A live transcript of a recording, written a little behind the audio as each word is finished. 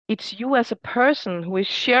It's you as a person who is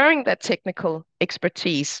sharing that technical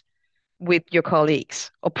expertise with your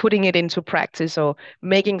colleagues or putting it into practice or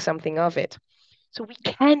making something of it. So we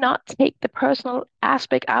cannot take the personal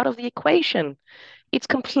aspect out of the equation. It's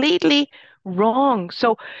completely wrong.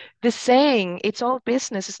 So the saying, it's all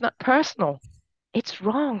business, it's not personal, it's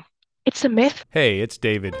wrong. It's a myth. Hey, it's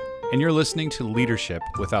David, and you're listening to Leadership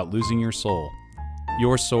Without Losing Your Soul,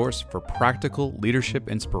 your source for practical leadership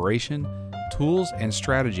inspiration, tools, and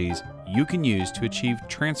strategies you can use to achieve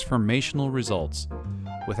transformational results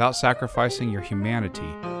without sacrificing your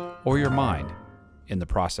humanity or your mind in the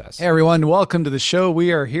process. Hey everyone, welcome to the show.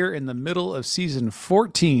 We are here in the middle of season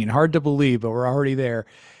 14. Hard to believe, but we're already there.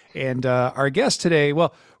 And our guest today,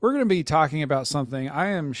 well, we're going to be talking about something I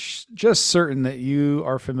am just certain that you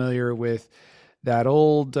are familiar with, that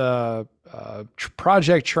old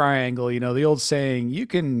project triangle, the old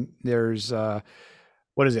saying, there's,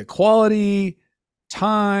 what is it, quality,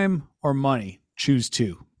 time, or money? Choose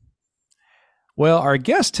two. Well, our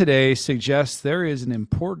guest today suggests there is an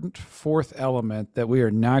important fourth element that we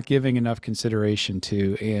are not giving enough consideration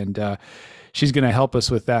to, and she's going to help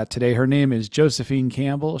us with that today. Her name is Josefine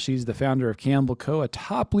Campbell. She's the founder of Campbell Co., a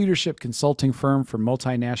top leadership consulting firm for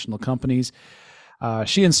multinational companies.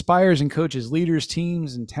 She inspires and coaches leaders,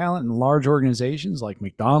 teams, and talent in large organizations like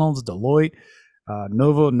McDonald's, Deloitte,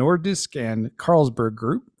 Novo Nordisk, and Carlsberg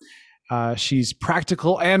Group. She's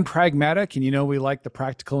practical and pragmatic, and we like the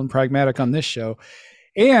practical and pragmatic on this show.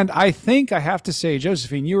 And I think I have to say,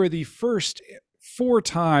 Josefine, you are the first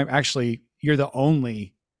actually, you're the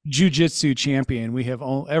only jiu-jitsu champion we have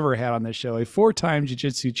ever had on this show, a 4-time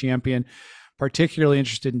jiu-jitsu champion, particularly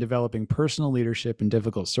interested in developing personal leadership in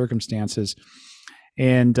difficult circumstances.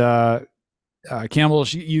 And Campbell,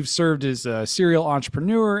 you've served as a serial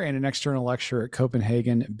entrepreneur and an external lecturer at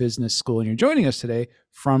Copenhagen Business School, and you're joining us today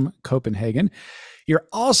from Copenhagen. You're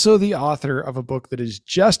also the author of a book that is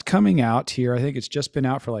just coming out here. I think it's just been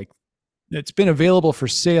out it's been available for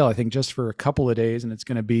sale, I think, just for a couple of days, and it's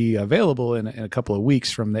going to be available in a couple of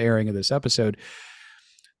weeks from the airing of this episode.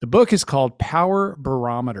 The book is called Power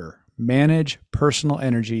Barometer: Manage Personal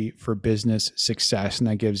Energy for Business Success. And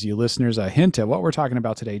that gives you listeners a hint at what we're talking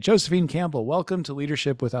about today. Josefine Campbell, welcome to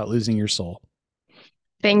Leadership Without Losing Your Soul.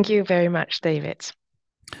 Thank you very much, David.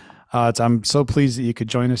 I'm so pleased that you could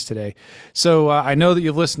join us today. So I know that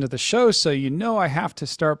you've listened to the show, so I have to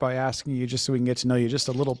start by asking you, just so we can get to know you just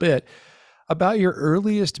a little bit, about your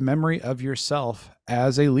earliest memory of yourself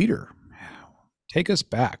as a leader. Take us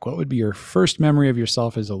back. What would be your first memory of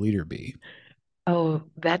yourself as a leader be? Oh,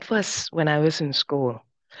 that was when I was in school.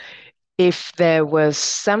 If there was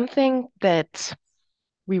something that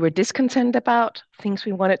we were discontent about, things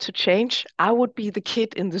we wanted to change, I would be the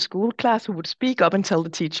kid in the school class who would speak up and tell the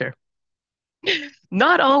teacher.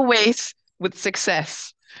 Not always with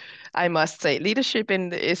success, I must say. Leadership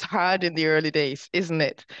is hard in the early days, isn't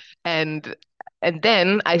it? And and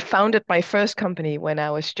then I founded my first company when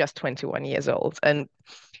I was just 21 years old. And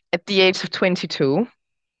at the age of 22,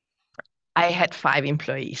 I had 5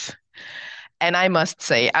 employees. And I must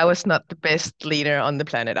say, I was not the best leader on the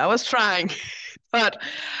planet. I was trying, but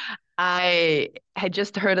I had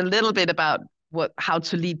just heard a little bit about how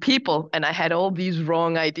to lead people, and I had all these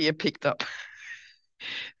wrong idea picked up.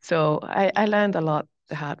 So I learned a lot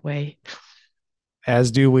the hard way. As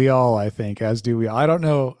do we all, I think. As do we all. I don't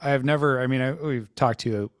know. We've talked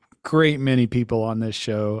to a great many people on this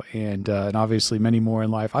show, and obviously many more in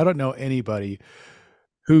life. I don't know anybody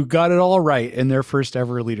who got it all right in their first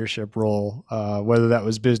ever leadership role, whether that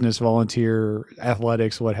was business, volunteer,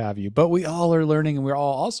 athletics, what have you. But we all are learning, and we're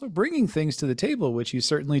all also bringing things to the table, which you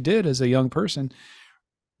certainly did as a young person,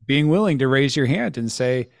 being willing to raise your hand and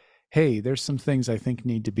say, hey, there's some things I think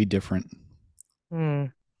need to be different.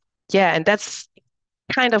 Yeah, and that's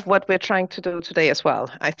kind of what we're trying to do today as well.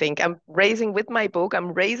 I think with my book,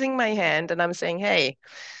 I'm raising my hand and I'm saying, hey,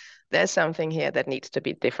 there's something here that needs to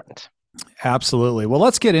be different. Absolutely. Well,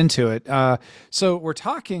 let's get into it. So we're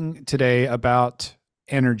talking today about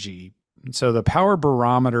energy. So the Power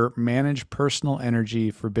Barometer: Manage Personal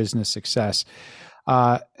Energy for Business Success.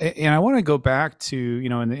 And I want to go back to,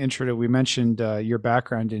 in the intro that we mentioned your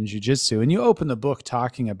background in jiu-jitsu, and you open the book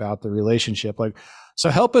talking about the relationship. So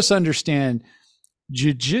help us understand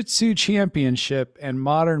jiu-jitsu championship and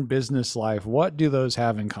modern business life. What do those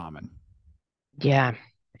have in common? Yeah.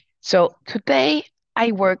 So today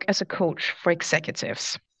I work as a coach for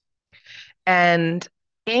executives. And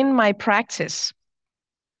in my practice,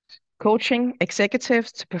 coaching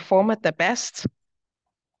executives to perform at their best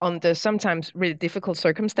under sometimes really difficult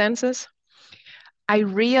circumstances, I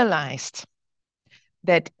realized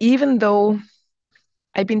that even though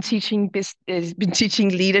I've been been teaching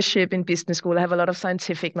leadership in business school. I have a lot of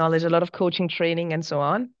scientific knowledge, a lot of coaching training, and so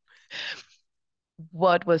on.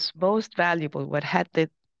 What was most valuable, what had the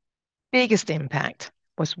biggest impact,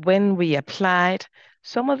 was when we applied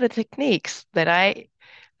some of the techniques that I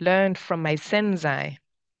learned from my sensei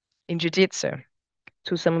in jiu-jitsu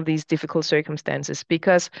to some of these difficult circumstances.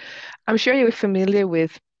 Because I'm sure you're familiar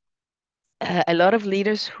with a lot of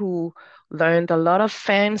leaders who learned a lot of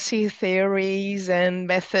fancy theories and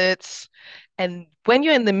methods. And when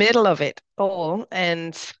you're in the middle of it all,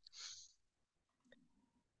 and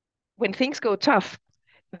when things go tough,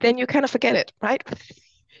 then you kind of forget it, right?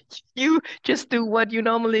 You just do what you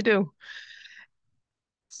normally do.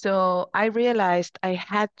 So I realized I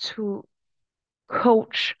had to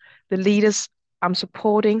coach the leaders I'm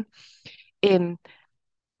supporting in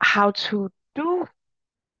how to do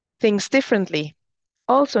things differently,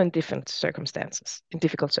 also in different circumstances, in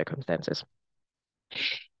difficult circumstances.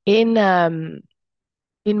 In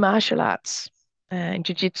martial arts, in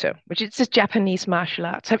jiu-jitsu, which is a Japanese martial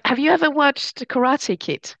arts. Have you ever watched Karate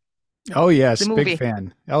Kid, Oh the yes, big movie?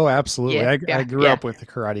 fan. Oh, absolutely. Yeah, I yeah, grew yeah. up with the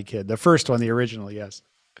Karate Kid, the first one, the original. Yes.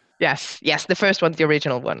 Yes, yes, the first one, the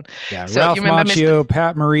original one. Yeah, So you Ralph remember Mr. Macchio,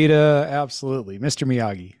 Pat Morita, absolutely. Mr.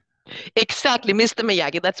 Miyagi. Exactly, Mr.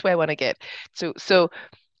 Miyagi. That's where I want to get to. So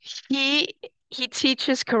he he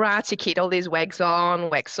teaches Karate Kid all these wax on,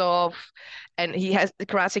 wax off, and the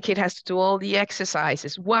Karate Kid has to do all the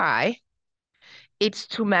exercises. Why? It's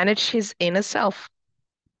to manage his inner self.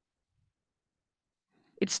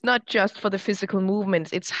 It's not just for the physical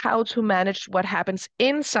movements, it's how to manage what happens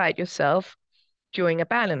inside yourself during a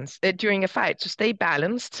fight, to stay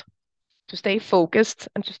balanced, to stay focused,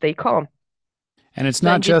 and to stay calm. And it's So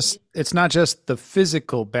not in jiu just the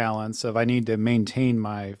physical balance of I need to maintain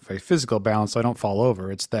my physical balance so I don't fall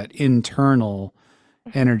over. It's that internal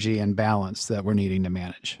energy and balance that we're needing to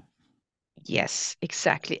manage. Yes,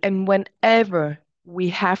 exactly. And whenever we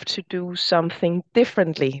have to do something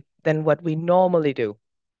differently than what we normally do,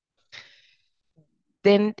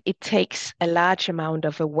 then it takes a large amount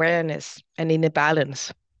of awareness and inner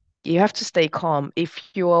balance. You have to stay calm. If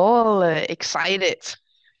you're all excited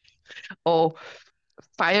or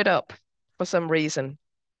fired up for some reason,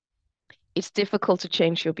 it's difficult to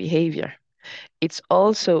change your behavior. It's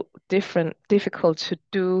also difficult to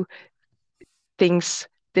do things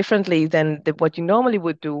differently than what you normally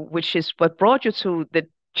would do, which is what brought you to the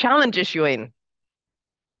challenges you're in.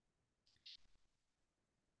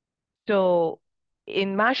 So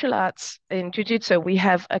in martial arts, in jiu-jitsu, we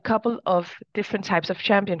have a couple of different types of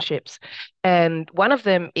championships, and one of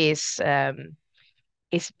them is a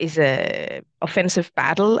offensive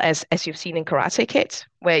battle, as you've seen in Karate Kid,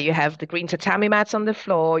 where you have the green tatami mats on the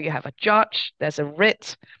floor, you have a judge, there's a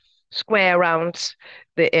red square around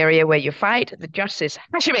the area where you fight. The judge says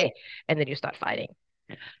 "Hashime," and then you start fighting.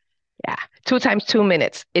 Yeah, 2 times 2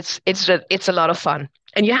 minutes. It's a lot of fun,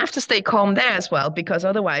 and you have to stay calm there as well because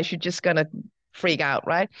otherwise you're just gonna freak out,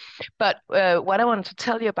 right? But what I wanted to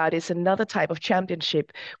tell you about is another type of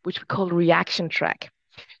championship, which we call reaction track.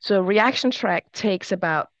 So reaction track takes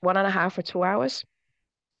about 1.5 or 2 hours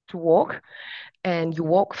to walk, and you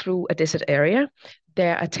walk through a desert area.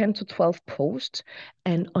 There are 10 to 12 posts,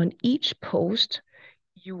 and on each post,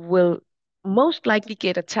 you will most likely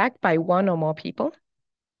get attacked by one or more people.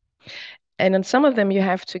 And on some of them, you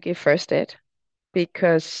have to give first aid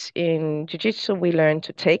because in jiu-jitsu, we learn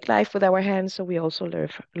to take life with our hands, so we also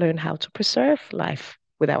learn how to preserve life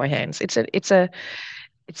with our hands. It's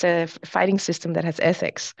a fighting system that has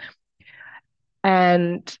ethics.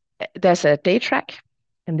 And there's a day track,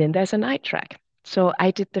 and then there's a night track. So I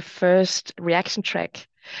did the first reaction track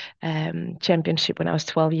championship when I was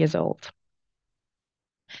 12 years old.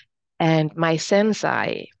 And my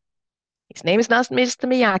sensei, his name is not Mr.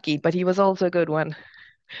 Miyagi, but he was also a good one.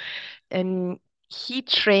 And he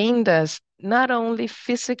trained us not only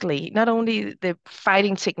physically, not only the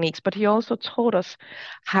fighting techniques, but he also taught us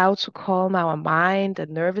how to calm our mind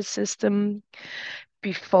and nervous system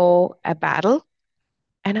before a battle.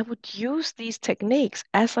 And I would use these techniques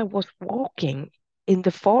as I was walking in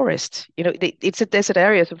the forest. It's a desert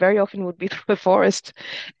area, so very often would be through a forest,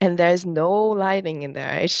 and there's no lighting in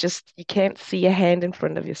there. It's just you can't see a hand in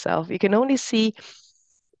front of yourself. You can only see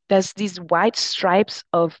there's these white stripes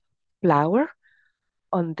of flour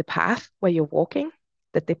on the path where you're walking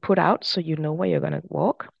that they put out so you know where you're going to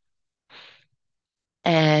walk.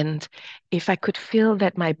 And if I could feel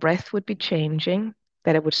that my breath would be changing,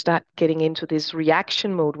 that I would start getting into this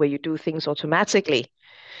reaction mode where you do things automatically,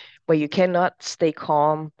 where you cannot stay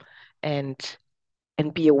calm and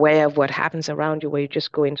be aware of what happens around you, where you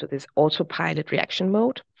just go into this autopilot reaction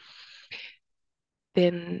mode.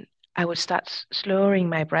 then I would start slowing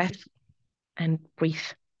my breath and breathe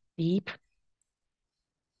deep.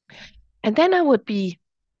 And then I would be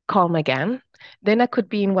calm again. Then I could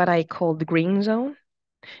be in what I call the green zone.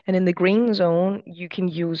 And in the green zone, you can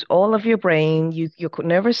use all of your brain. Your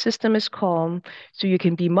nervous system is calm, so you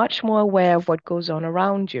can be much more aware of what goes on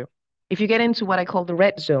around you. If you get into what I call the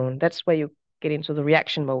red zone, that's where you get into the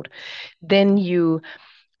reaction mode. Then you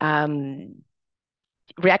um,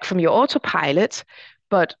 react from your autopilot,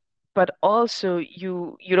 but also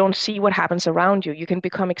you don't see what happens around you. You can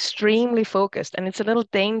become extremely focused, and it's a little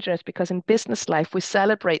dangerous because in business life we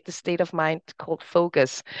celebrate the state of mind called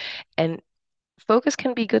focus, and focus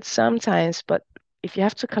can be good sometimes, but if you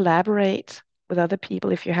have to collaborate with other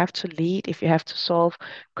people, if you have to lead, if you have to solve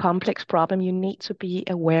complex problem, you need to be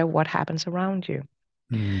aware of what happens around you.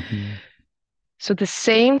 Mm-hmm. So the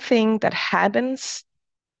same thing that happens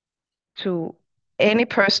to any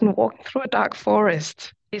person walking through a dark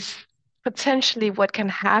forest is potentially what can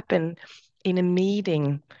happen in a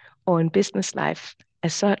meeting or in business life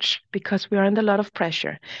as such, because we are under a lot of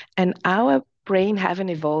pressure. And our brain haven't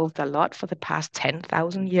evolved a lot for the past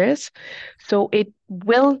 10,000 years. So it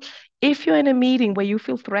will, if you're in a meeting where you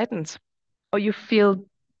feel threatened or you feel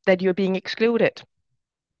that you're being excluded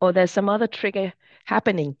or there's some other trigger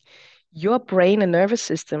happening, your brain and nervous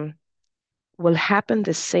system will happen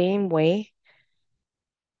the same way.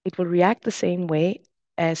 It will react the same way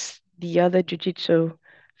as the other jiu-jitsu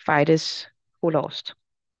fighters who lost.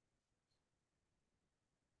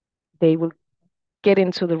 They will get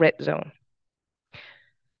into the red zone.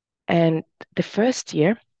 And the first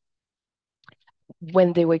year,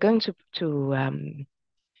 when they were going to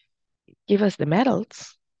give us the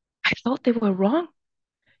medals, I thought they were wrong.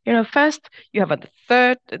 First you have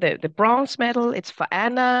the bronze medal, it's for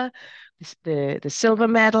Anna, the silver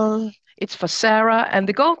medal, it's for Sarah, and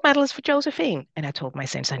the gold medal is for Josephine. And I told my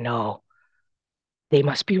sensei, no, they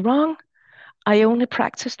must be wrong. I only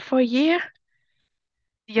practiced for a year.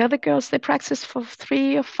 The other girls, they practiced for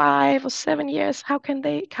 3 or 5 or 7 years. How can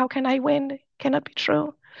I win? It cannot be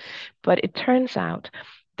true. But it turns out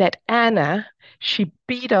that Anna, she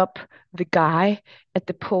beat up the guy at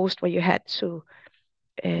the post where you had to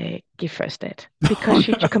give first aid because Oh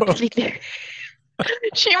she no. completely,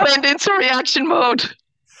 she went into reaction mode.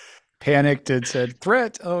 Panicked and said,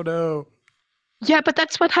 threat. Oh no. Yeah, but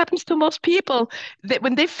that's what happens to most people. That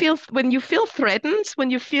when you feel threatened, when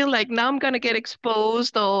you feel like now I'm gonna get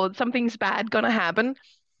exposed or something's bad gonna happen,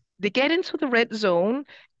 they get into the red zone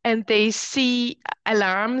and they see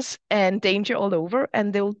alarms and danger all over,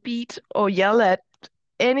 and they'll beat or yell at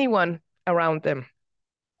anyone around them.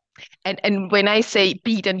 And when I say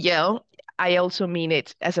beat and yell, I also mean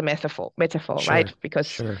it as a metaphor, right? Sure. Because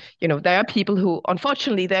Sure. there are people who,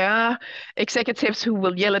 unfortunately, there are executives who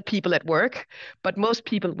will yell at people at work, but most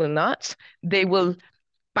people will not. They will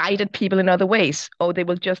bite at people in other ways, or they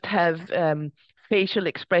will just have facial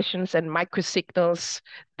expressions and microsignals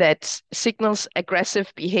that signals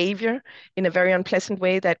aggressive behavior in a very unpleasant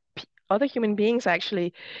way that other human beings are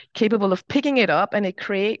actually capable of picking it up, and it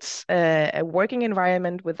creates a working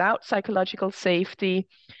environment without psychological safety,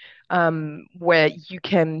 where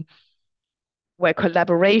where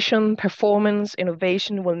collaboration, performance,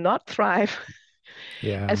 innovation will not thrive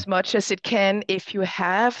Yeah. as much as it can if you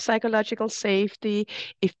have psychological safety,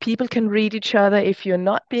 if people can read each other, if you're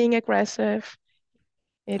not being aggressive.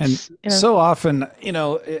 And It's, so often,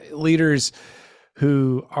 leaders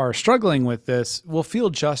who are struggling with this will feel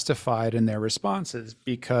justified in their responses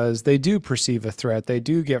because they do perceive a threat. They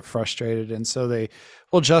do get frustrated. And so they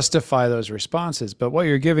will justify those responses. But what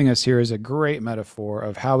you're giving us here is a great metaphor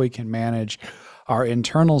of how we can manage our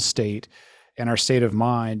internal state and our state of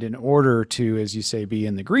mind in order to, as you say, be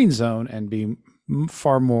in the green zone and be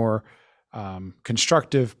far more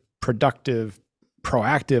constructive, productive,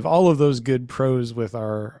 proactive, all of those good pros with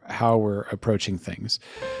how we're approaching things.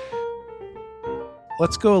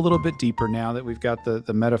 Let's go a little bit deeper now that we've got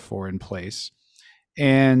the metaphor in place.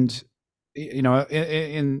 And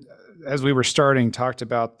in as we were starting, talked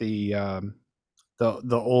about the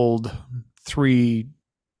old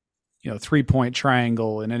 3-point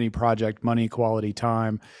triangle in any project: money, quality,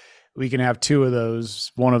 time. We can have two of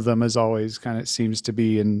those. One of them is always kind of seems to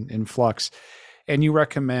be in flux. And you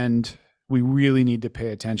recommend we really need to pay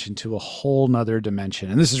attention to a whole nother dimension.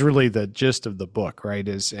 And this is really the gist of the book, right?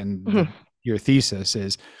 Your thesis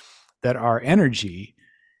is that our energy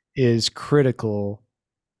is critical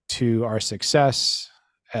to our success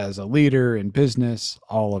as a leader in business,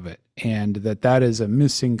 all of it. And that is a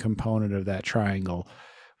missing component of that triangle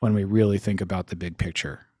when we really think about the big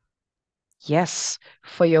picture. Yes,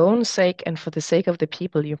 for your own sake and for the sake of the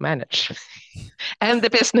people you manage and the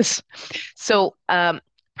business. So,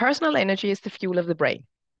 personal energy is the fuel of the brain,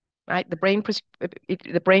 right? The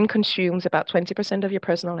brain consumes about 20% of your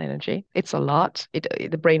personal energy. It's a lot.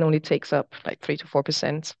 The brain only takes up like 3 to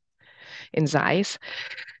 4% in size.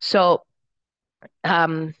 So,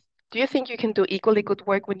 do you think you can do equally good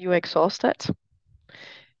work when you're exhausted?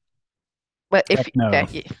 Well, if Heck no.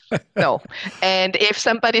 no, and if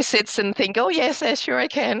somebody sits and think, oh yes, yes, sure I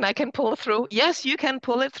can pull through. Yes, you can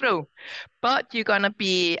pull it through, but you're gonna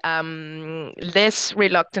be less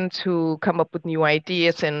reluctant to come up with new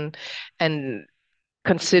ideas and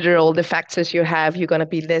consider all the factors you have. You're gonna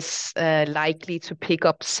be less likely to pick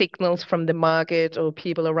up signals from the market or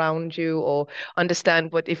people around you, or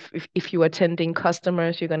understand what if you're attending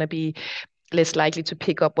customers, you're gonna be less likely to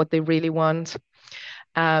pick up what they really want.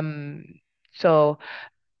 Um, so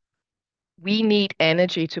we need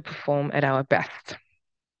energy to perform at our best.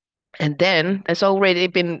 And then there's already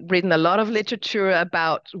been written a lot of literature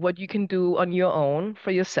about what you can do on your own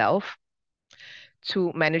for yourself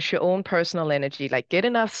to manage your own personal energy, like get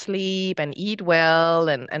enough sleep and eat well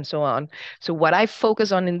and so on. So what I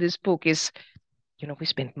focus on in this book is, we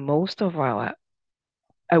spend most of our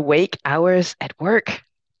awake hours at work.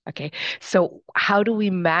 Okay. So how do we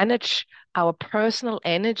manage our personal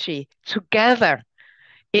energy together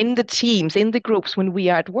in the teams, in the groups when we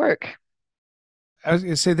are at work? I was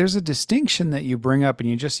going to say there's a distinction that you bring up, and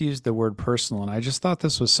you just used the word personal. And I just thought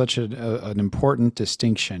this was such an important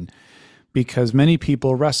distinction because many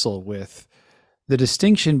people wrestle with the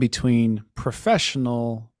distinction between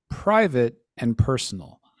professional, private, and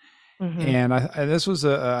personal. Hmm. And this was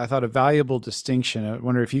I thought, a valuable distinction. I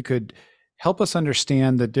wonder if you could help us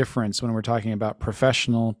understand the difference when we're talking about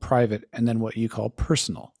professional, private, and then what you call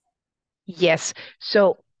personal. Yes.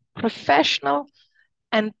 So professional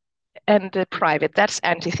and private, that's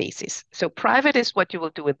antithesis. So private is what you will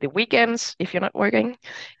do at the weekends if you're not working.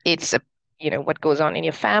 It's what goes on in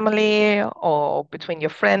your family or between your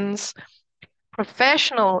friends.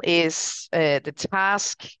 Professional is the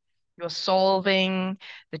task you're solving,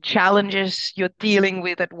 the challenges you're dealing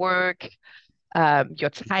with at work, your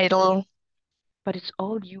title, but it's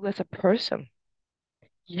all you as a person.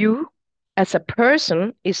 You as a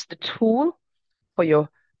person is the tool for your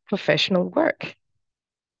professional work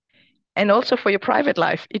and also for your private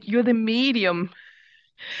life. You're the medium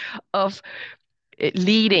of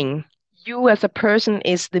leading. You as a person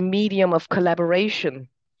is the medium of collaboration.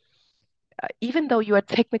 Even though you're a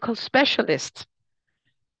technical specialist,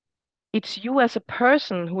 it's you as a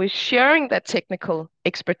person who is sharing that technical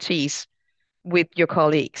expertise with your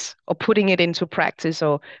colleagues or putting it into practice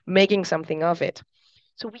or making something of it.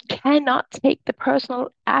 So we cannot take the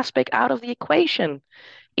personal aspect out of the equation.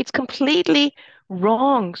 It's completely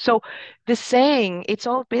wrong. So the saying, it's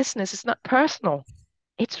all business, it's not personal,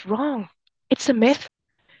 it's wrong. It's a myth.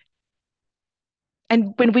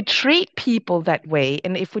 And when we treat people that way,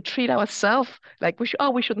 and if we treat ourselves like we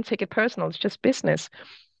shouldn't take it personal, it's just business,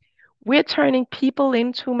 we're turning people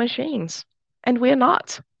into machines, and we're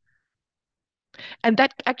not. And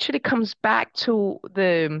that actually comes back to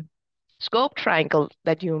the scope triangle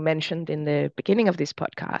that you mentioned in the beginning of this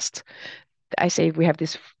podcast. I say we have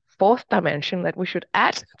this fourth dimension that we should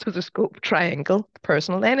add to the scope triangle,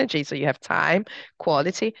 personal energy. So you have time,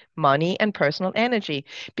 quality, money, and personal energy,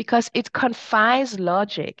 because it confies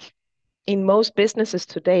logic in most businesses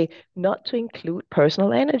today not to include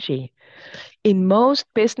personal energy. In most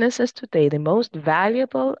businesses today, the most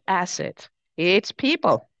valuable asset, it's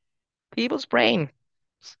people, people's brain.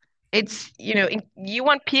 It's, you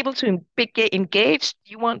want people to get engaged,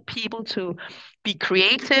 you want people to be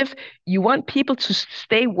creative, you want people to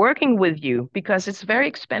stay working with you because it's very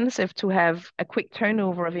expensive to have a quick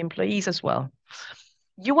turnover of employees as well.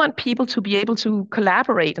 You want people to be able to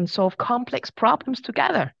collaborate and solve complex problems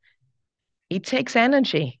together. It takes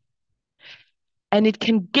energy. And it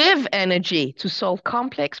can give energy to solve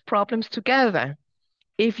complex problems together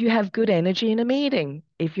if you have good energy in a meeting,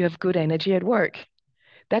 if you have good energy at work.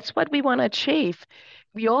 That's what we want to achieve.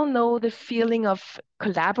 We all know the feeling of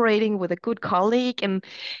collaborating with a good colleague and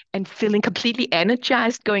feeling completely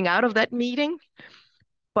energized going out of that meeting.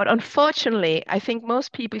 But unfortunately, I think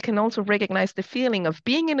most people can also recognize the feeling of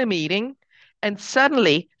being in a meeting and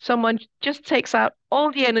suddenly someone just takes out all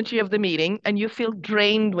the energy of the meeting and you feel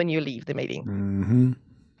drained when you leave the meeting. Hmm.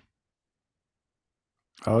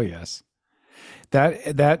 Oh, yes.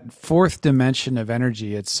 That fourth dimension of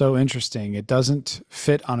energy, it's so interesting. It doesn't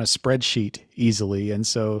fit on a spreadsheet easily. And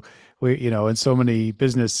so in so many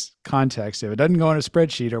business contexts, if it doesn't go on a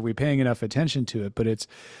spreadsheet, are we paying enough attention to it? But it's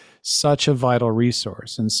such a vital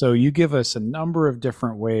resource. And so you give us a number of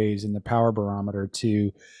different ways in the power barometer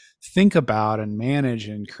to think about and manage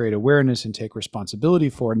and create awareness and take responsibility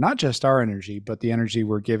for not just our energy, but the energy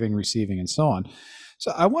we're giving, receiving, and so on.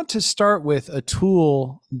 So I want to start with a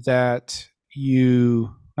tool that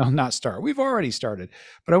you, well, not start, we've already started,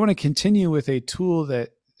 but I want to continue with a tool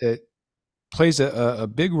that plays a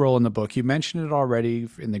big role in the book. You mentioned it already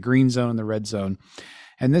in the green zone and the red zone.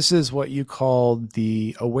 And this is what you call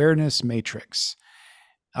the awareness matrix.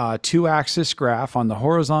 Two-axis graph. On the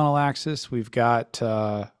horizontal axis, we've got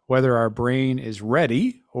whether our brain is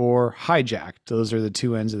ready or hijacked. Those are the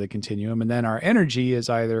two ends of the continuum. And then our energy is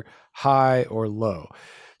either high or low.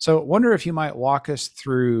 So I wonder if you might walk us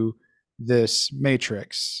through this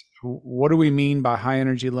matrix. What do we mean by high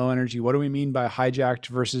energy, low energy? What do we mean by hijacked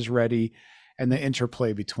versus ready, and the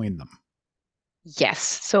interplay between them? Yes.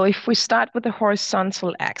 So if we start with the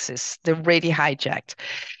horizontal axis, the ready hijacked,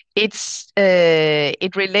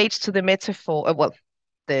 it relates to the metaphor, well,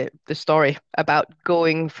 the story about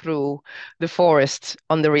going through the forest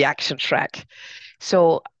on the reaction track.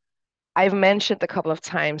 So I've mentioned a couple of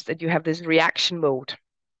times that you have this reaction mode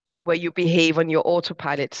where you behave on your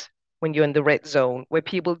autopilot when you're in the red zone, where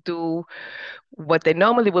people do what they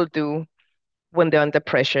normally will do when they're under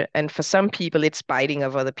pressure. And for some people, it's biting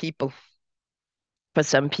of other people. For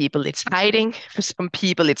some people, it's hiding. For some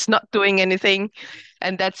people, it's not doing anything.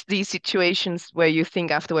 And that's these situations where you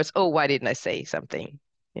think afterwards, oh, why didn't I say something?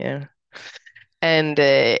 Yeah. And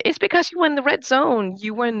it's because you were in the red zone.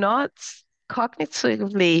 You were not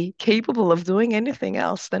cognitively capable of doing anything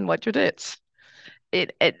else than what you did.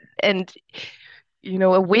 And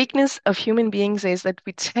a weakness of human beings is that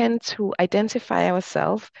we tend to identify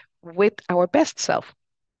ourselves with our best self.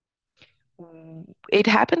 It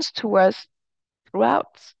happens to us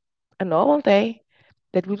throughout a normal day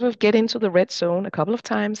that we will get into the red zone a couple of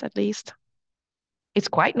times at least. It's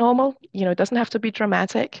quite normal, it doesn't have to be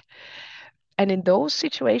dramatic. And in those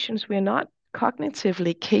situations, we're not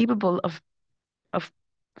cognitively capable of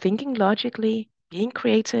thinking logically, being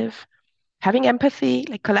creative, having empathy,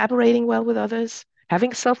 like collaborating well with others,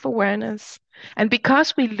 having self-awareness. And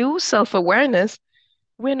because we lose self-awareness,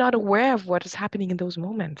 we're not aware of what is happening in those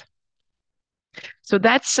moments. So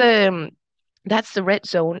that's the red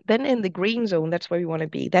zone. Then in the green zone, that's where we want to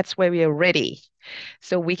be. That's where we are ready.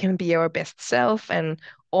 So we can be our best self and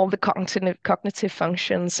all the cognitive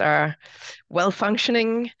functions are well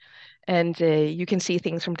functioning and you can see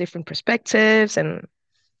things from different perspectives and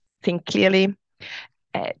think clearly.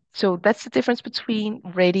 So that's the difference between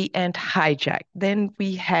ready and hijack. Then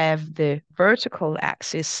we have the vertical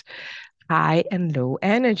axis, high and low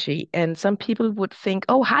energy. And some people would think,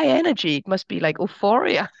 oh, high energy, it must be like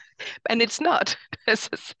euphoria. And it's not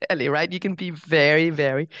necessarily, right? You can be very,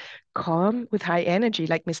 very calm with high energy,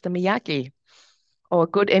 like Mr. Miyagi or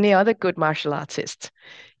any other good martial artist.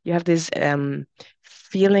 You have this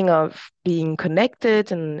feeling of being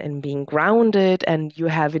connected and being grounded, and you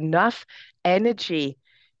have enough energy,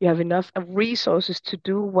 you have enough resources to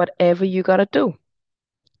do whatever you gotta do.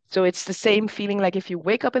 So it's the same feeling like if you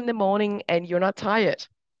wake up in the morning and you're not tired,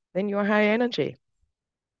 then you're high energy.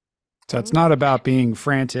 So it's Mm. not about being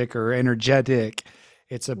frantic or energetic.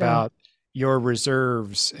 It's No. about your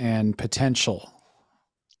reserves and potential.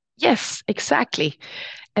 Yes, exactly.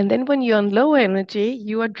 And then when you're on low energy,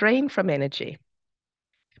 you are drained from energy.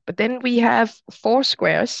 But then we have four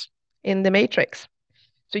squares in the matrix.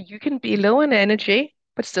 So you can be low in energy,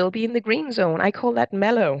 but still be in the green zone. I call that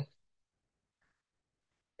mellow.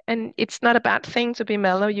 And it's not a bad thing to be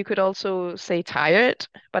mellow. You could also say tired,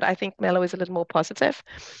 but I think mellow is a little more positive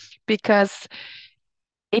because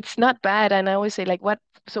it's not bad. And I always say, like, what?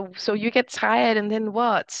 So you get tired and then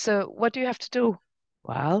what? So what do you have to do?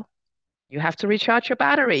 Well, you have to recharge your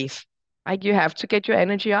batteries. Like you have to get your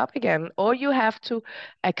energy up again, or you have to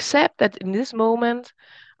accept that in this moment,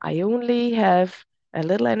 I only have a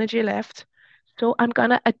little energy left. So I'm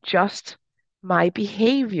gonna adjust my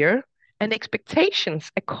behavior and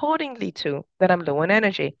expectations accordingly to that I'm low on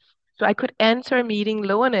energy. So I could enter a meeting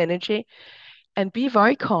low on energy and be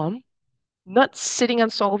very calm, not sitting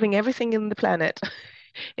and solving everything in the planet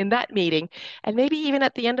in that meeting. And maybe even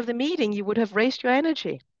at the end of the meeting, you would have raised your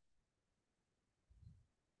energy.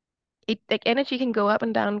 Like energy can go up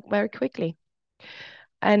and down very quickly.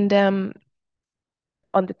 And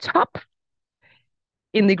on the top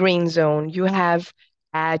in the green zone, you have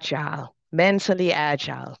agile, mentally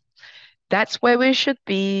agile. That's where we should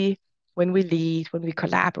be when we lead, when we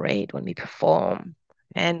collaborate, when we perform,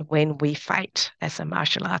 and when we fight as a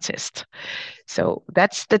martial artist. So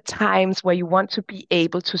that's the times where you want to be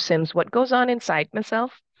able to sense what goes on inside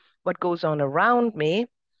myself, what goes on around me,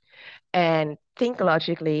 and think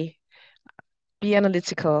logically, be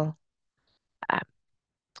analytical, uh,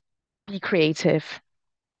 be creative,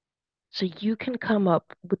 so you can come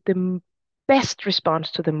up with the best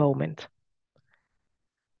response to the moment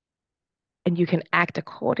and you can act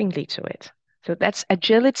accordingly to it. So that's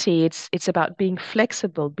agility. It's about being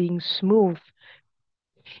flexible, being smooth.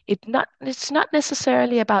 It's not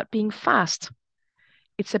necessarily about being fast.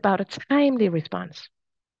 It's about a timely response.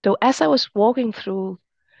 So as I was walking through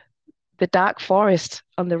the dark forest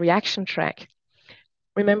on the reaction track,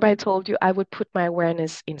 remember I told you I would put my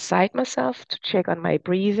awareness inside myself to check on my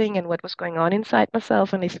breathing and what was going on inside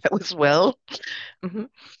myself and if that was well. Mhm.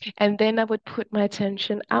 And then I would put my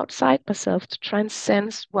attention outside myself to try and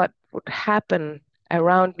sense what would happen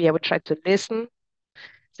around me. I would try to listen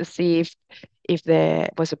to see if there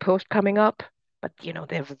was a post coming up. But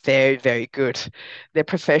they're very, very good. They're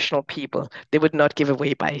professional people. They would not give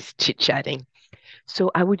away by chit-chatting.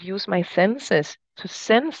 So I would use my senses to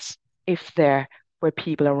sense if there were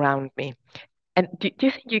people around me. And do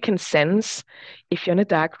you think you can sense if you're in a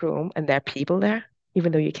dark room and there are people there,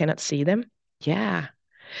 even though you cannot see them? Yeah.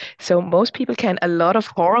 So most people can. A lot of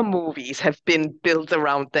horror movies have been built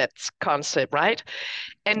around that concept, right?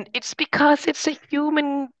 And it's because it's a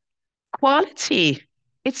human quality.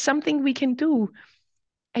 It's something we can do.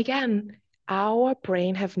 Again, our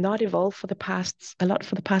brain have not evolved for the past a lot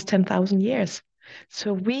for the past 10,000 years.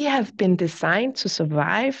 So we have been designed to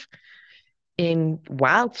survive in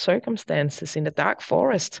wild circumstances in the dark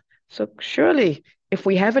forest. So surely, if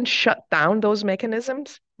we haven't shut down those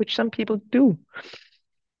mechanisms, which some people do,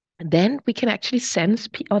 then we can actually sense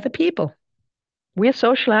other people. We're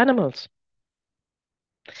social animals.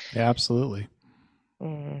 Yeah, absolutely.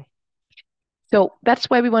 Mm. So that's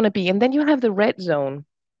where we want to be. And then you have the red zone.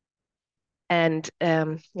 And,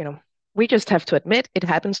 we just have to admit it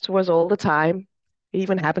happens to us all the time. It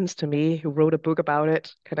even happens to me, who wrote a book about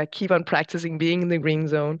it. Can I keep on practicing being in the green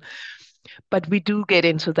zone? But we do get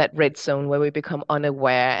into that red zone where we become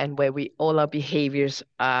unaware and where all our behaviors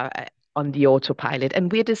are on the autopilot.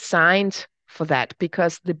 And we're designed for that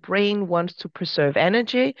because the brain wants to preserve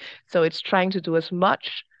energy. So it's trying to do as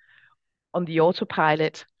much on the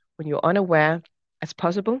autopilot when you're unaware as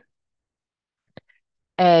possible.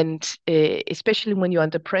 And especially when you're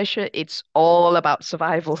under pressure, it's all about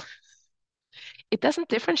survival. It doesn't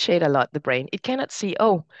differentiate a lot, the brain. It cannot see,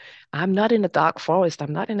 oh, I'm not in a dark forest.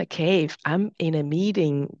 I'm not in a cave. I'm in a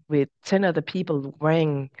meeting with 10 other people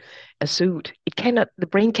wearing a suit. The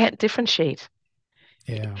brain can't differentiate.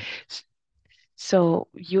 Yeah. S- So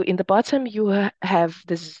in the bottom, you have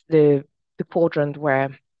the quadrant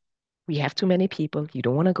where we have too many people. You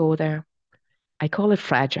don't want to go there. I call it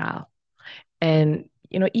fragile. And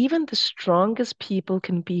even the strongest people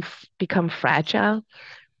can become fragile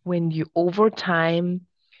when you over time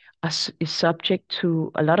is subject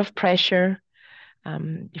to a lot of pressure.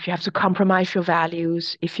 If you have to compromise your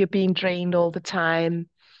values, if you're being drained all the time,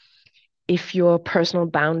 if your personal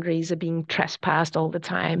boundaries are being trespassed all the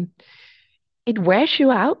time, it wears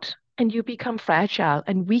you out and you become fragile.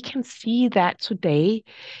 And we can see that today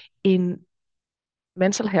in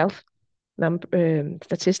mental health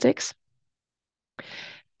statistics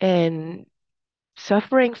and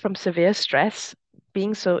suffering from severe stress,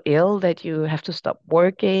 being so ill that you have to stop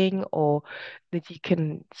working or that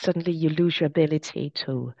you lose your ability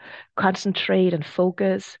to concentrate and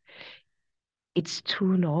focus. It's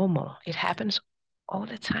too normal. It happens all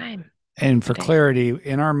the time And for today. clarity,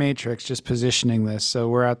 in our matrix, just positioning this, so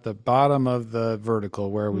we're at the bottom of the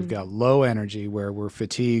vertical where we've got Mm. low energy, where we're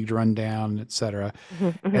fatigued, run down, etc.,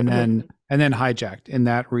 Mhm, mhm, and then mhm, hijacked in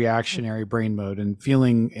that mhm, reactionary brain mode and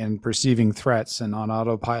feeling and perceiving threats and on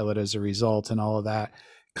autopilot as a result, and all of that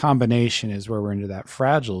combination is where we're into that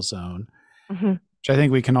fragile zone, mhm. which I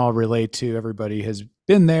think we can all relate to. Everybody has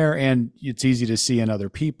been there, and it's easy to see in other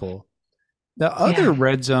people. The other Yeah.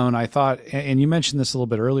 red zone, I thought, and you mentioned this a little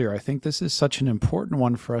bit earlier, I think this is such an important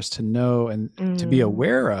one for us to know and to be Mm,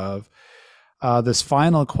 aware of. This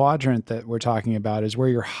final quadrant that we're talking about is where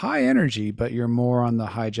you're high energy, but you're more on the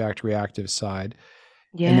hijacked reactive side.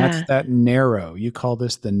 And that's yeah. that narrow. You call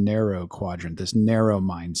this the narrow quadrant, this narrow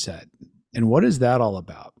mindset. And what is that all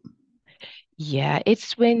about? Yeah.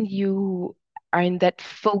 It's when you are in that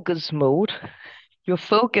focus mode. You're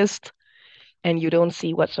focused and you don't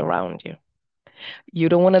see what's around you. You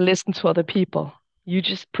don't want to listen to other people. You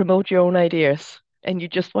just promote your own ideas and you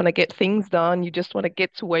just want to get things done. You just want to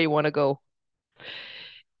get to where you want to go.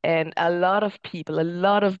 And a lot of people, a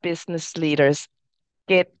lot of business leaders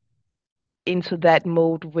get into that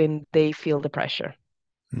mode when they feel the pressure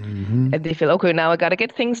Mm-hmm. and they feel, okay, now I got to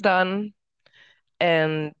get things done.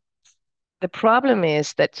 And the problem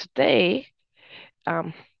is that today,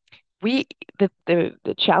 um, we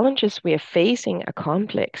the challenges we are facing are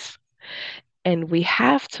complex, and we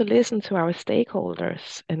have to listen to our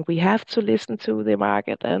stakeholders, and we have to listen to the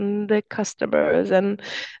market and the customers and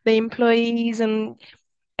the employees, and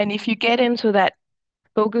if you get into that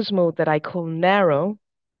focus mode that I call narrow,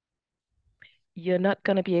 you're not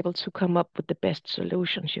going to be able to come up with the best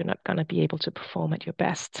solutions. You're not going to be able to perform at your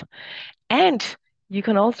best. And you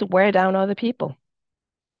can also wear down other people.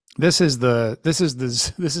 This is the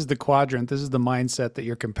quadrant. This is the mindset that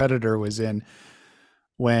your competitor was in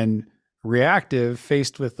when reactive,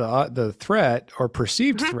 faced with the threat or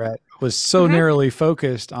perceived Mhm, threat, was so mhm. narrowly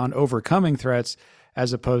focused on overcoming threats,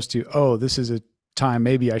 as opposed to, oh, this is a time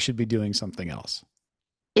maybe I should be doing something else.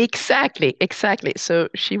 Exactly, exactly. So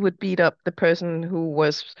she would beat up the person who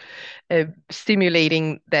was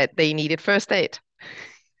stimulating that they needed first aid.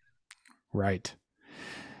 Right.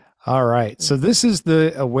 All right. So Mhm, this is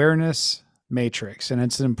the awareness matrix, and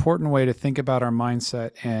it's an important way to think about our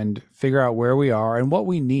mindset and figure out where we are and what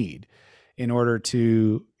we need in order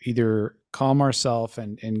to either calm ourselves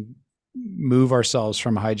and move ourselves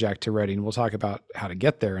from hijack to ready. And we'll talk about how to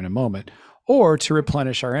get there in a moment, or to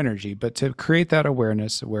replenish our energy, but to create that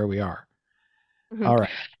awareness of where we are. mhm. All right.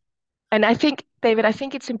 And I think, David, I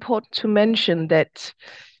think it's important to mention that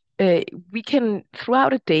uh, we can,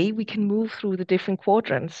 throughout a day, we can move through the different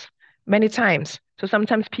quadrants many times. So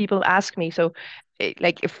sometimes people ask me, so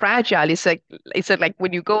like if fragile, it's like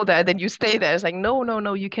when you go there, then you stay there. It's like, no, no,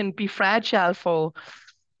 no, you can be fragile for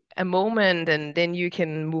a moment and then you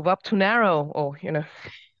can move up to narrow or,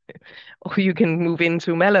 or you can move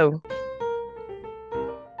into mellow.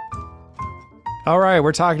 All right,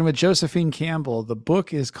 we're talking with Josefine Campbell. The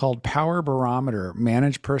book is called Power Barometer: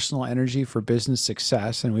 Manage Personal Energy for Business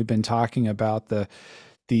Success, and we've been talking about the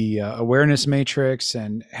awareness matrix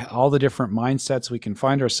and all the different mindsets we can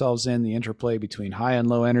find ourselves in, the interplay between high and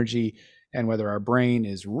low energy, and whether our brain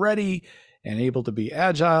is ready and able to be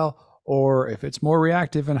agile, or if it's more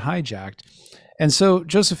reactive and hijacked. And so,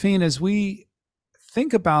 Josephine, as we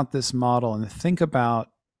think about this model and think about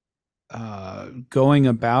going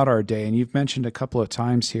about our day, and you've mentioned a couple of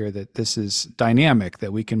times here that this is dynamic,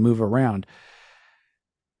 that we can move around.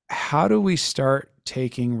 How do we start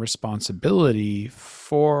taking responsibility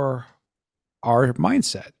for our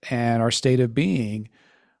mindset and our state of being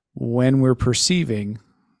when we're perceiving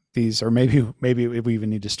these? Or maybe we even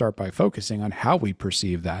need to start by focusing on how we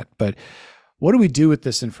perceive that. But what do we do with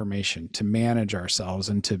this information to manage ourselves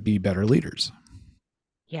and to be better leaders?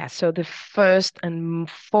 Yeah, so the first and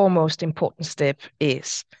foremost important step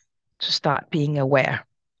is to start being aware,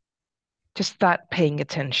 to start paying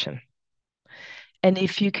attention. And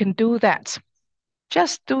if you can do that,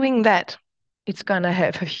 just doing that, it's going to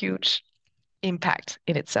have a huge impact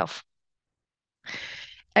in itself.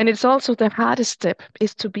 And it's also the hardest step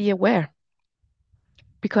is to be aware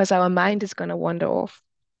because our mind is going to wander off.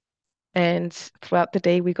 And throughout the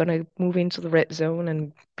day, we're going to move into the red zone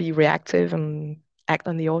and be reactive and act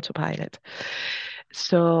on the autopilot.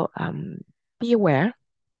 So be aware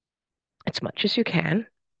as much as you can,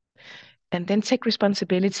 and then take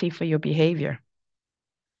responsibility for your behavior.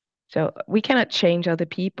 So we cannot change other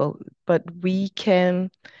people, but we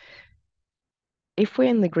can, if we're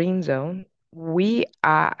in the green zone, we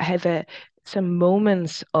have some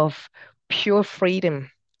moments of pure freedom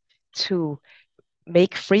to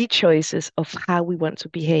make free choices of how we want to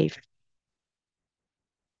behave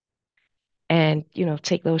and,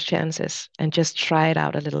 take those chances and just try it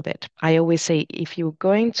out a little bit. I always say if you're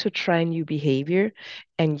going to try new behavior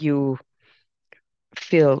and you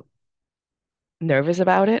feel nervous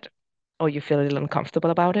about it or you feel a little uncomfortable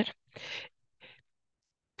about it,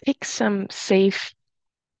 pick some safe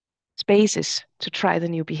spaces to try the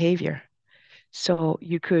new behavior. So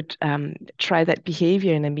you could try that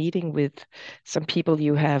behavior in a meeting with some people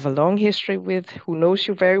you have a long history with, who knows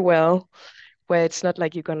you very well, where it's not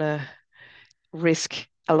like you're gonna risk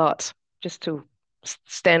a lot just to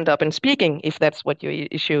stand up and speaking, if that's what your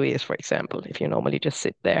issue is, for example, if you normally just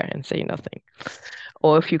sit there and say nothing,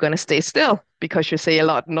 or if you're gonna stay still because you say a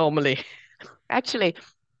lot normally. Actually,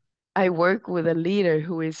 I work with a leader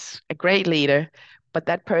who is a great leader, but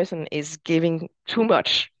that person is giving too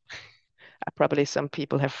much. Probably some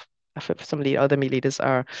people have, some other leaders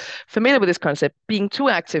are familiar with this concept, being too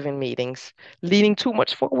active in meetings, leaning too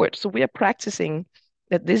much forward. So we are practicing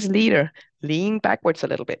that this leader lean backwards a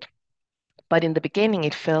little bit. But in the beginning,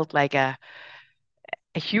 it felt like a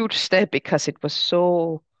huge step because it was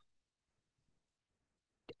so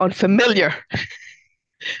unfamiliar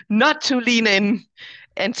not to lean in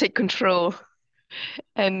and take control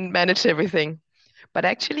and manage everything. but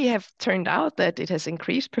actually have turned out that it has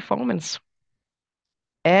increased performance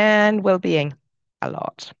and well-being a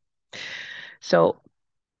lot. So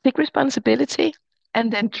take responsibility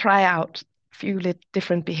and then try out a few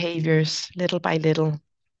different behaviors little by little.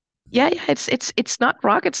 Yeah, it's not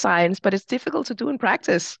rocket science, but it's difficult to do in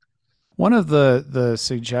practice. One of the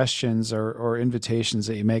suggestions or invitations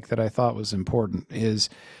that you make that I thought was important is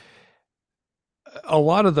a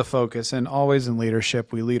lot of the focus, and always in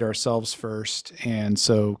leadership, we lead ourselves first. And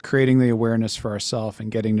so creating the awareness for ourselves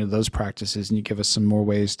and getting to those practices, and you give us some more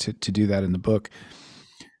ways to do that in the book.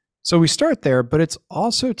 So we start there, but it's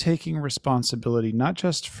also taking responsibility, not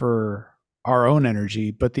just for our own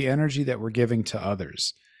energy, but the energy that we're giving to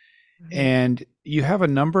others. Mhm. And you have a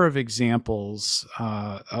number of examples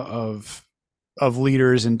of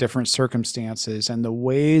leaders in different circumstances and the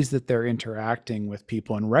ways that they're interacting with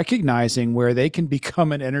people and recognizing where they can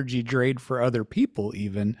become an energy drain for other people,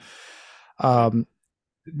 even um,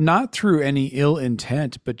 not through any ill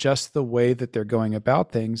intent, but just the way that they're going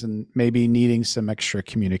about things and maybe needing some extra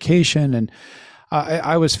communication. And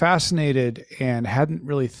I was fascinated and hadn't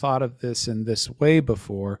really thought of this in this way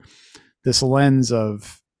before, this lens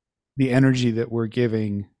of the energy that we're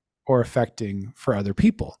giving or affecting for other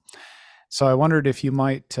people. So I wondered if you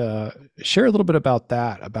might share a little bit about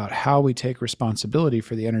that, about how we take responsibility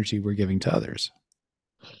for the energy we're giving to others.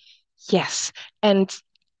 Yes. And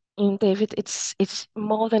David, it's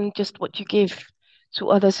more than just what you give to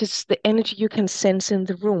others. It's the energy you can sense in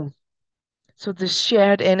the room. So the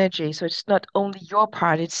shared energy. So it's not only your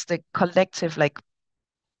part, it's the collective, like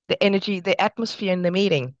the energy, the atmosphere in the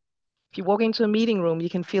meeting. If you walk into a meeting room, you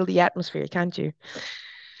can feel the atmosphere, can't you?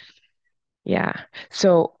 Yeah.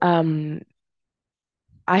 So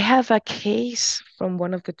I have a case from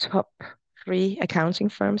one of the top three accounting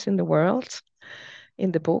firms in the world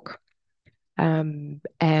in the book.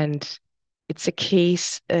 And it's a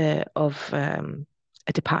case of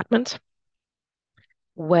a department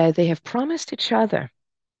where they have promised each other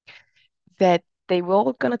that they were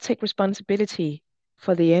all going to take responsibility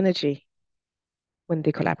for the energy when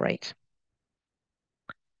they collaborate.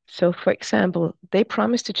 So, for example, they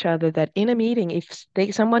promised each other that in a meeting, if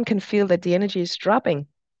someone can feel that the energy is dropping,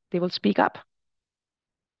 they will speak up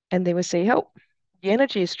and they will say, "Oh, the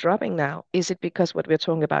energy is dropping now. Is it because what we're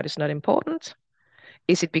talking about is not important?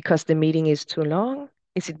 Is it because the meeting is too long?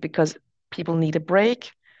 Is it because people need a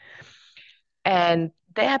break?" And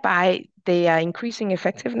thereby, they are increasing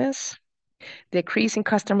effectiveness, they're increasing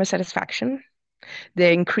customer satisfaction,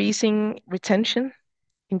 they're increasing retention,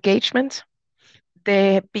 engagement.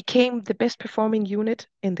 They became the best performing unit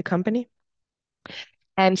in the company.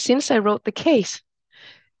 And since I wrote the case,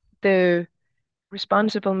 the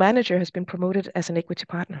responsible manager has been promoted as an equity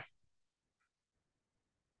partner.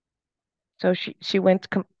 So she went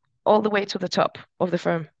all the way to the top of the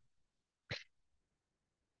firm.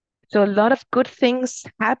 So a lot of good things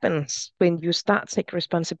happens when you start taking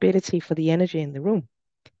responsibility for the energy in the room.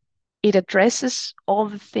 It addresses all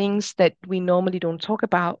the things that we normally don't talk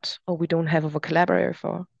about or we don't have a vocabulary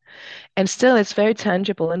for. And still, it's very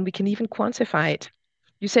tangible and we can even quantify it.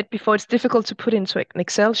 You said before it's difficult to put into an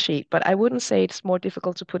Excel sheet, but I wouldn't say it's more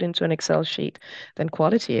difficult to put into an Excel sheet than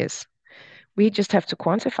quality is. We just have to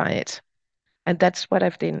quantify it. And that's what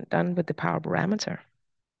I've done with the power barometer.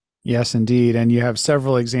 Yes, indeed. And you have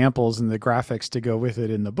several examples in the graphics to go with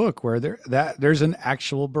it in the book where there's an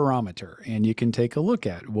actual barometer and you can take a look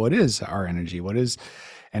at what is our energy, what is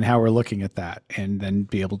and how we're looking at that, and then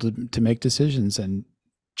be able to make decisions and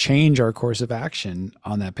change our course of action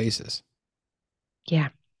on that basis. Yeah,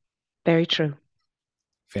 very true.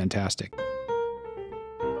 Fantastic.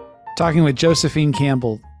 Talking with Josefine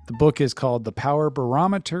Campbell. The book is called The Power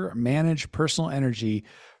Barometer: Manage Personal Energy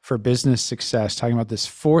for Business Success, talking about this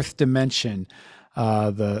fourth dimension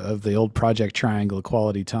of the old project triangle: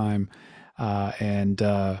 quality, time, and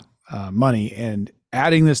money, and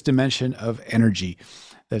adding this dimension of energy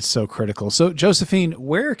that's so critical. So, Josefine,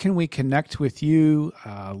 where can we connect with you,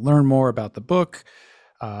 learn more about the book,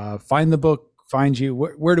 find the book, find you?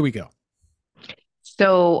 Where do we go?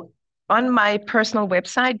 So on my personal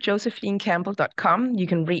website, josephinecampbell.com, you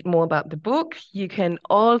can read more about the book. You can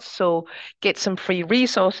also get some free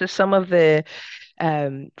resources, some of the,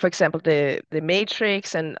 for example, the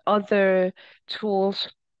matrix and other tools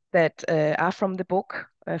that are from the book,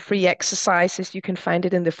 free exercises. You can find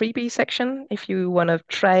it in the freebie section if you want to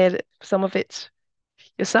try it, some of it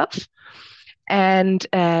yourself. And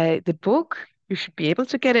the book, you should be able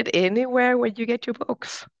to get it anywhere where you get your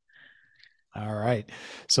books. All right.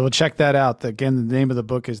 So we'll check that out. Again, the name of the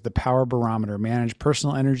book is The Power Barometer: Manage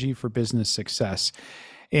Personal Energy for Business Success.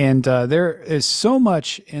 And there is so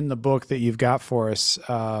much in the book that you've got for us.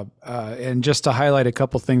 And just to highlight a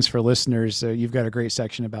couple things for listeners, you've got a great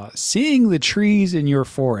section about seeing the trees in your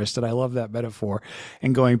forest, and I love that metaphor.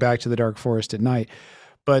 And going back to the dark forest at night,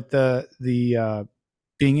 but the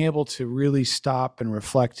being able to really stop and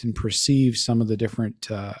reflect and perceive some of the different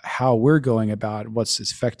how we're going about what's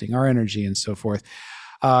affecting our energy and so forth.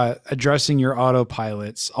 Addressing your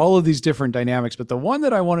autopilots, all of these different dynamics. But the one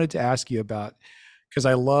that I wanted to ask you about, because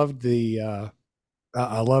I love the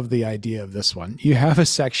idea of this one. You have a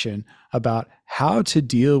section about how to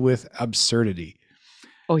deal with absurdity.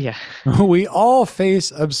 Oh, yeah. We all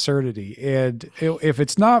face absurdity, and if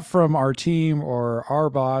it's not from our team or our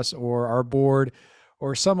boss or our board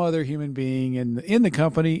or some other human being in the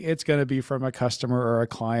company, it's going to be from a customer or a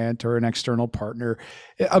client or an external partner.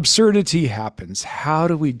 Absurdity happens. How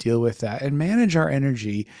do we deal with that and manage our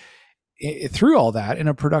energy through all that in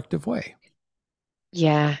a productive way?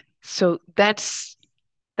 Yeah. So that's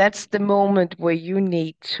the moment where you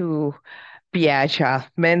need to be agile,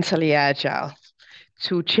 mentally agile,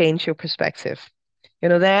 to change your perspective.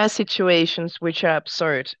 There are situations which are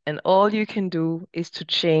absurd, and all you can do is to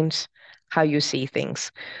change how you see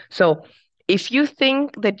things. So, if you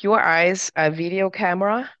think that your eyes are a video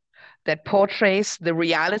camera that portrays the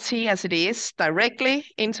reality as it is directly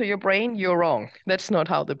into your brain, you're wrong. That's not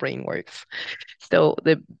how the brain works. So,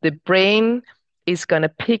 the brain is going to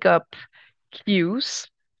pick up cues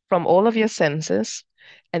from all of your senses,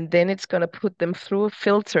 and then it's going to put them through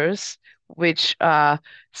filters, which are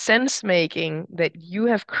sense making that you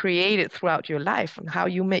have created throughout your life and how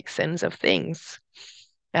you make sense of things.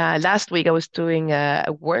 Last week, I was doing a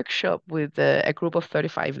workshop with a group of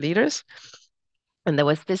 35 leaders, and there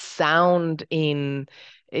was this sound in,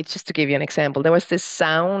 it's just to give you an example, there was this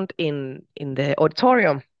sound in the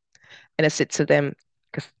auditorium, and I said to them,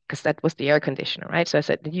 because that was the air conditioner, right? So I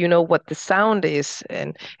said, "Do you know what the sound is?"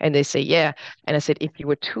 And they say, "Yeah." And I said, "If you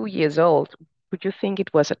were 2 years old, would you think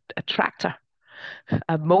it was a tractor,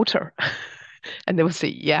 a motor?" And they would say,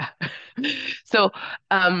 "Yeah." So,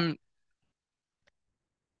 um,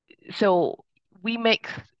 so we make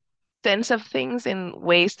sense of things in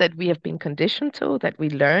ways that we have been conditioned to, that we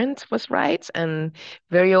learned was right, and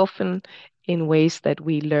very often in ways that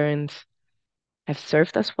we learned have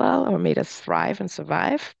served us well or made us thrive and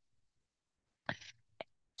survive.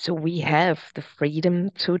 So we have the freedom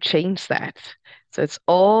to change that. So it's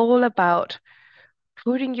all about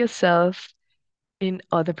putting yourself in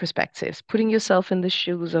other perspectives, putting yourself in the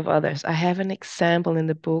shoes of others. I have an example in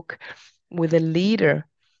the book with a leader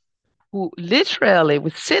who literally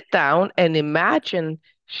would sit down and imagine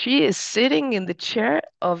she is sitting in the chair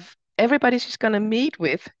of everybody she's going to meet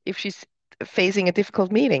with if she's facing a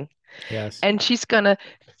difficult meeting. Yes. And she's going to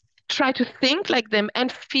try to think like them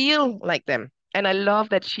and feel like them. And I love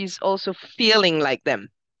that she's also feeling like them,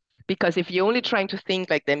 because if you're only trying to think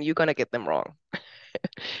like them, you're gonna get them wrong.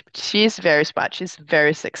 She's very smart. She's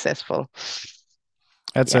very successful.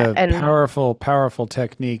 That's Yeah, a and powerful, powerful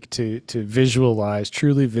technique to visualize,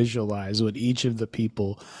 truly visualize what each of the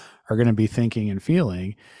people are going to be thinking and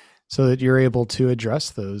feeling, so that you're able to address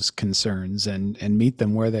those concerns and meet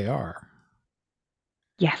them where they are.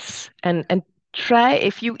 yes, and try,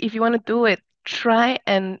 if you want to do it, try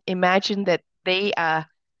and imagine that they are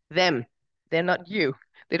them. They're not you.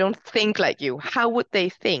 They don't think like you. How would they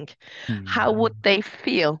think? How would Hmm. they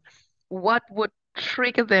feel? What would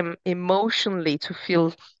trigger them emotionally to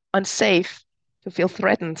feel unsafe, to feel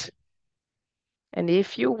threatened? And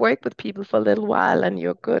if you work with people for a little while and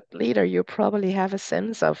you're a good leader, you probably have a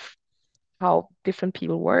sense of how different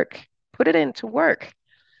people work. Put it into work.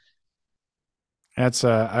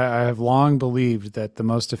 I have long believed that the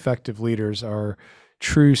most effective leaders are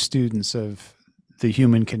true students of the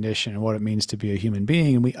human condition and what it means to be a human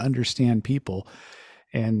being, and we understand people,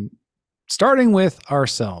 and starting with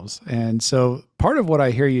ourselves. And so, part of what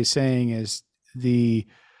I hear you saying is the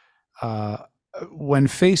uh, when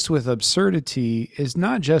faced with absurdity, is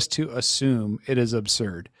not just to assume it is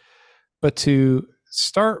absurd, but to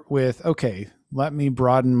start with, okay, let me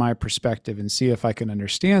broaden my perspective and see if I can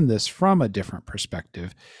understand this from a different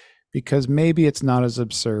perspective, because maybe it's not as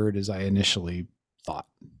absurd as I initially thought.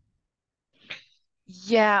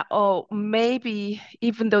 Yeah, or maybe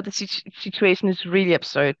even though the situation is really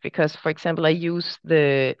absurd, because, for example, I use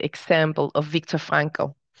the example of Viktor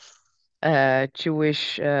Frankl, a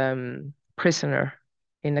Jewish prisoner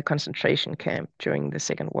in a concentration camp during the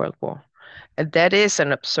Second World War. And that is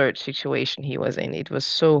an absurd situation he was in. It was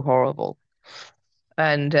so horrible.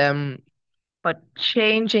 And but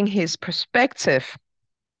changing his perspective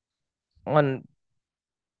on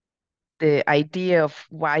the idea of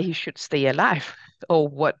why he should stay alive. or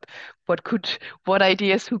what could what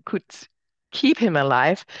ideas who could keep him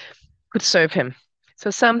alive could serve him. So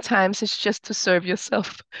sometimes it's just to serve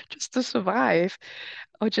yourself, just to survive,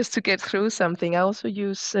 or just to get through something. I also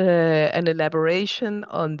use an elaboration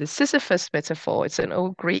on the Sisyphus metaphor. It's an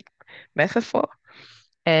old Greek metaphor.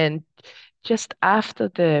 And just after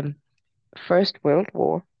the First World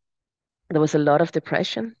War, there was a lot of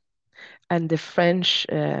depression. And the French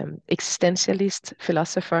existentialist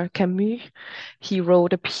philosopher Camus, he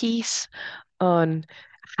wrote a piece on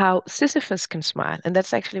how Sisyphus can smile. And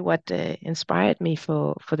that's actually what inspired me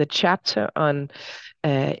for the chapter on,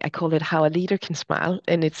 I call it How a Leader Can Smile.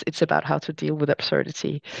 And it's about how to deal with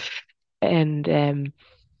absurdity. And um,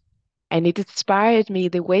 and it inspired me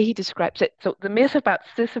the way he describes it. So the myth about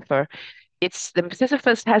Sisyphus, it's the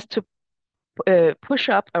Sisyphus has to push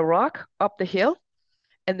up a rock up the hill,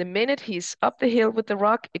 and the minute he's up the hill with the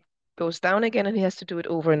rock, it goes down again, and he has to do it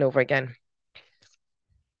over and over again.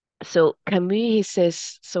 So Camus, he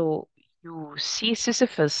says, so you see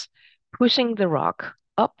Sisyphus pushing the rock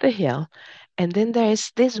up the hill, and then there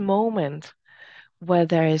is this moment where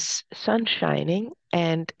there is sun shining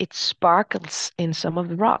and it sparkles in some of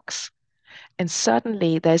the rocks. And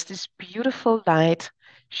suddenly there's this beautiful light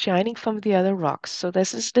shining from the other rocks. So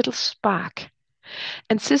there's this little spark.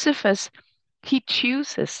 And Sisyphus, he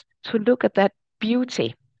chooses to look at that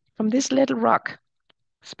beauty from this little rock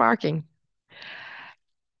sparking.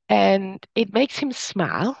 And it makes him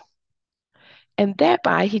smile. And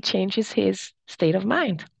thereby he changes his state of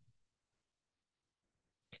mind.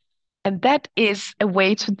 And that is a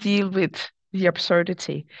way to deal with the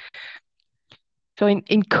absurdity. So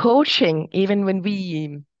in coaching, even when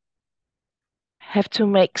we have to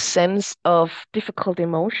make sense of difficult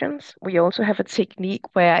emotions, we also have a technique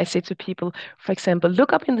where I say to people, for example,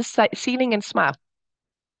 look up in the ceiling and smile.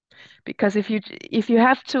 Because if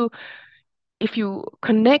you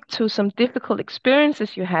connect to some difficult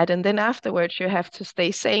experiences you had, and then afterwards you have to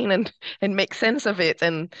stay sane and make sense of it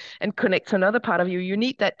and connect to another part of you, you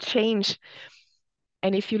need that change.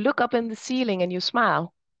 And if you look up in the ceiling and you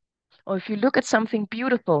smile, or if you look at something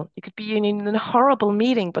beautiful, it could be in a horrible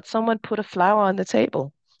meeting, but someone put a flower on the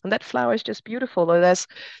table, and that flower is just beautiful, or there's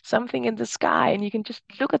something in the sky, and you can just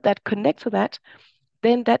look at that, connect to that,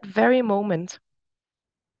 then that very moment,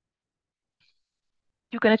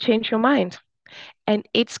 you're going to change your mind. And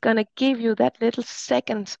it's going to give you that little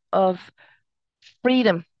second of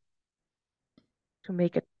freedom to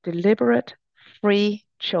make a deliberate, free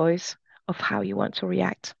choice of how you want to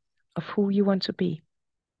react, of who you want to be.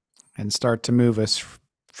 And start to move us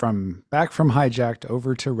from hijacked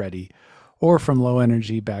over to ready, or from low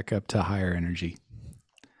energy back up to higher energy.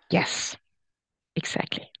 Yes,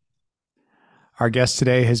 exactly. Our guest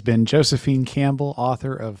today has been Josefine Campbell,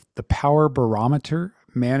 author of The Power Barometer,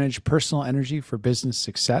 Manage Personal Energy for Business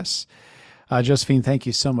Success. Josefine, thank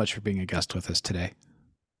you so much for being a guest with us today.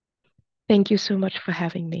 Thank you so much for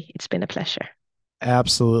having me. It's been a pleasure.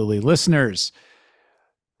 Absolutely. Listeners,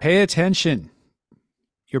 pay attention.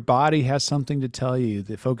 Your body has something to tell you.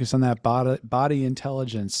 Focus on that body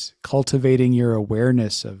intelligence, cultivating your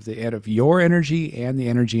awareness of your energy and the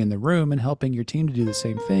energy in the room, and helping your team to do the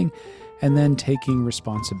same thing, and then taking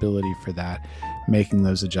responsibility for that, making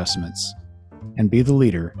those adjustments, and be the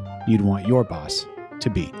leader you'd want your boss to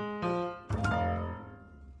be.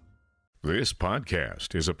 This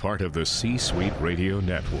podcast is a part of the C-Suite Radio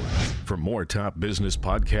Network. For more top business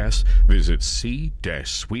podcasts, visit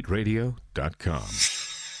c-suiteradio.com.